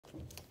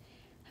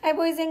Hi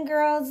boys and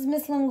girls,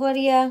 Miss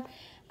Longoria.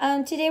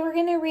 Today we're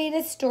going to read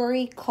a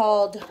story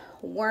called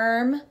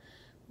Worm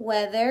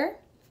Weather.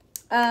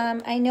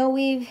 I know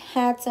we've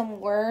had some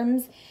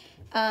worms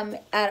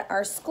at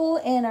our school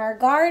in our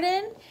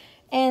garden,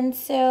 and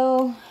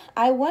so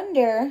I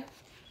wonder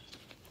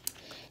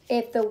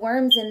if the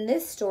worms in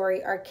this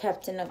story are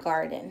kept in a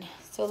garden.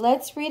 So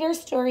let's read our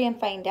story and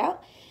find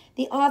out.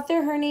 The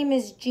author, her name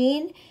is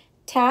Jean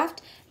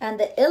Taft, and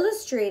the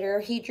illustrator,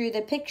 he drew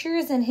the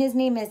pictures, and his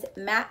name is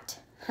Matt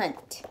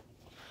Hunt.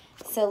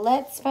 So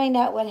let's find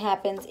out what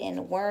happens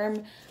in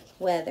Worm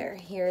Weather.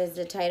 Here is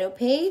the title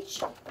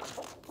page.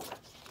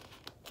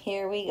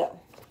 Here we go.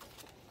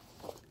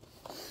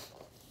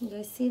 You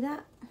guys see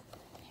that?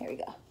 Here we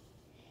go.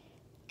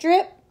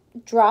 Drip,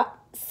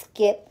 drop,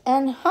 skip,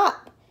 and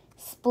hop.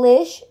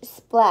 Splish,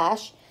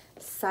 splash,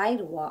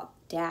 sidewalk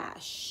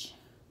dash.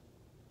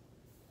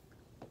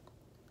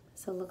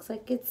 So it looks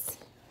like it's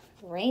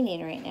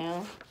raining right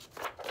now.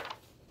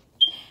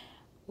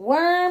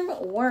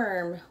 Worm,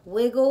 worm,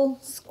 wiggle,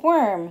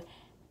 squirm,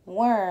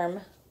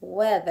 worm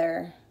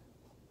weather.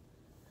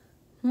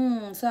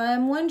 So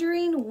I'm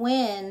wondering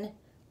when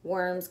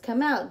worms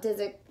come out.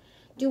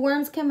 Do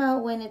worms come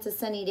out when it's a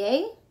sunny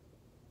day?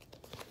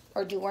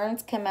 Or do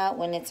worms come out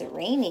when it's a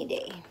rainy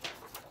day?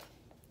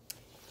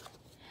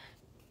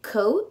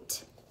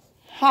 Coat,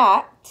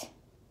 hat,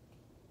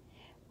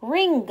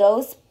 ring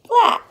goes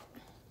splat.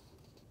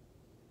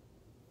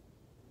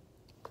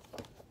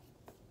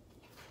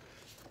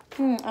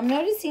 I'm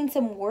noticing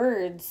some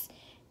words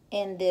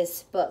in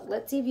this book.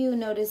 Let's see if you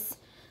notice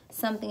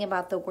something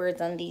about the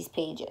words on these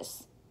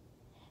pages.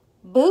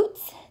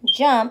 Boots,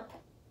 jump,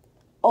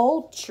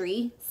 old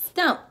tree,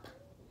 stump.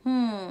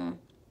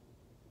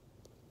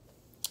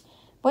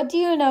 What do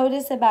you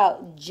notice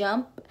about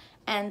jump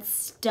and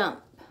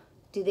stump?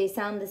 Do they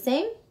sound the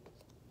same?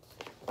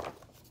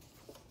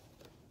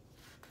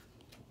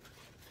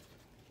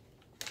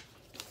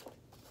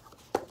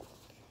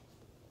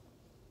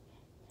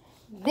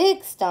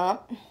 Big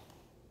stomp,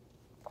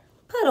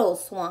 puddle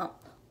swamp.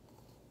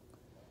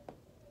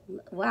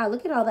 Wow,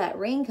 look at all that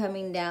rain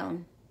coming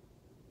down.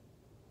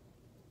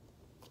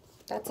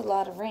 That's a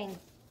lot of rain.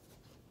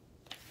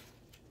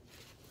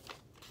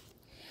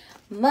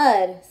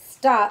 Mud,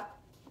 stop,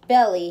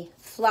 belly,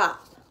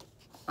 flop.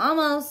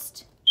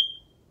 Almost.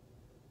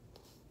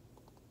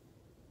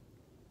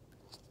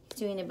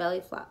 Doing a belly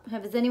flop.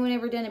 Has anyone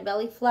ever done a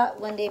belly flop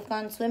when they've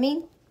gone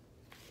swimming?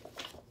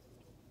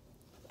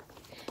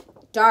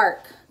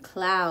 Dark,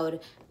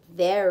 cloud,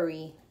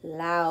 very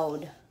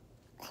loud.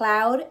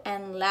 Cloud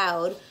and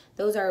loud,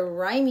 those are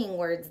rhyming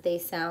words. They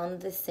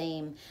sound the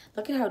same.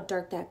 Look at how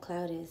dark that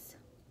cloud is.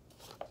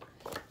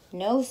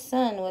 No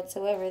sun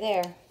whatsoever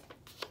there.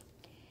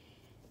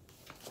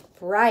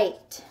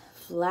 Bright,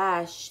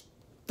 flash,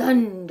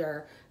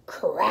 thunder,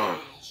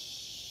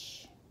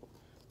 crash.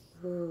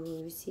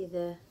 Ooh, you see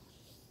the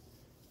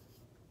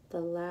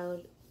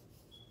loud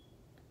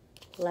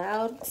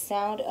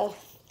sound of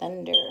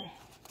thunder.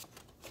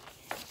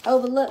 Oh,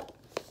 but look,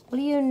 what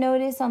do you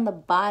notice on the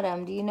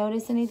bottom? Do you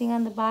notice anything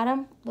on the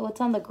bottom?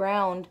 What's on the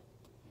ground?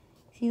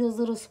 See those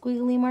little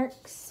squiggly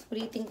marks? What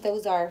do you think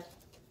those are?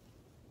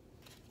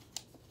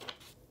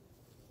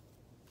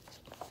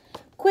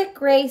 Quick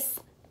race,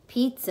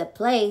 pizza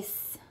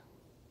place.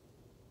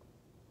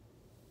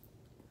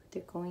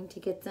 They're going to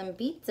get some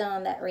pizza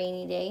on that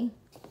rainy day.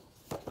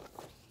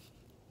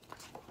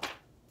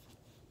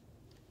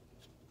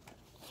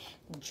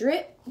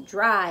 Drip,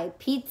 dry,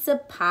 pizza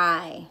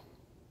pie.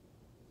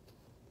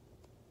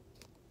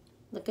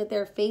 Look at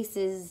their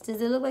faces. Does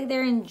it look like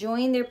they're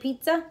enjoying their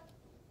pizza?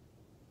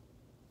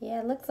 Yeah,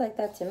 it looks like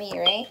that to me,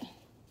 right?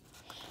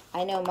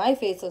 I know my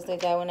face looks like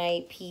that when I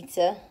eat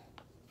pizza.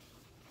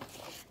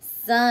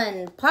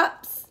 Sun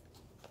pops.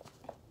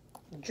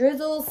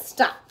 Drizzle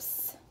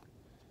stops.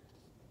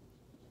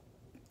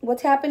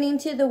 What's happening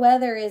to the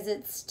weather? Is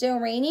it still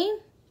raining?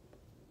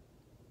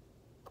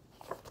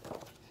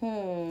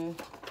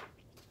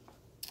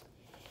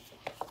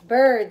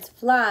 Birds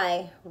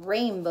fly,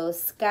 rainbow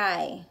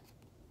sky.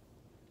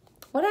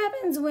 What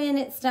happens when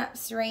it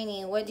stops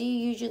raining? What do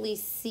you usually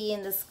see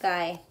in the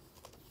sky?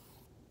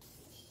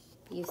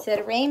 You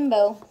said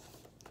rainbow.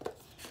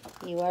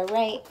 You are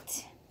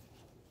right.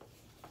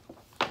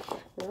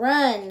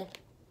 Run,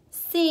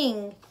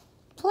 sing,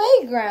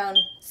 playground,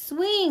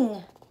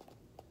 swing.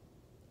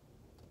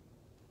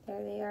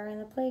 There they are in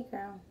the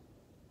playground.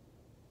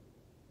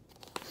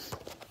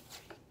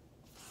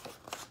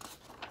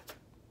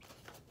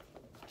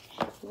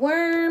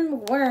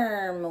 Worm,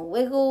 worm,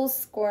 wiggle,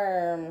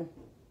 squirm.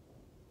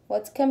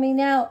 What's coming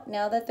out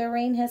now that the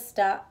rain has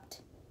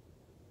stopped?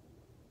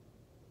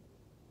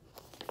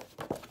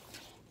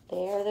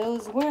 There are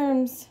those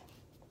worms.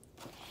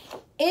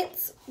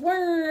 It's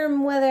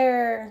worm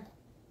weather.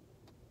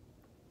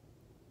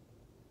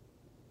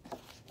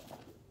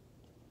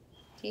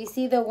 Do you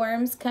see the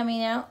worms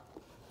coming out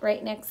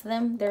right next to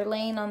them? They're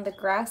laying on the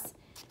grass.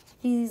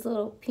 These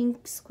little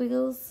pink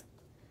squiggles.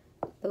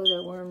 Those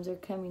are worms are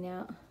coming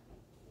out.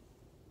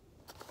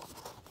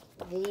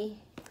 The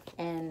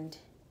end.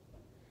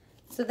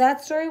 So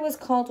that story was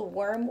called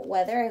Warm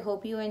Weather. I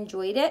hope you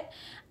enjoyed it.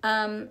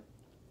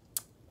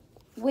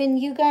 When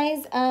you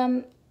guys,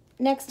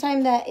 next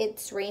time that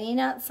it's raining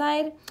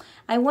outside,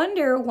 I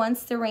wonder,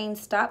 once the rain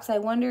stops, I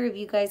wonder if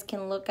you guys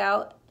can look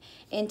out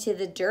into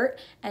the dirt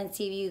and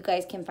see if you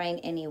guys can find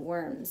any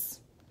worms.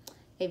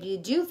 If you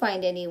do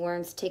find any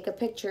worms, take a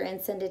picture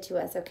and send it to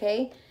us,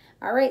 okay?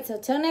 All right, so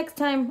till next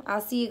time, I'll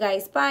see you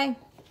guys. Bye.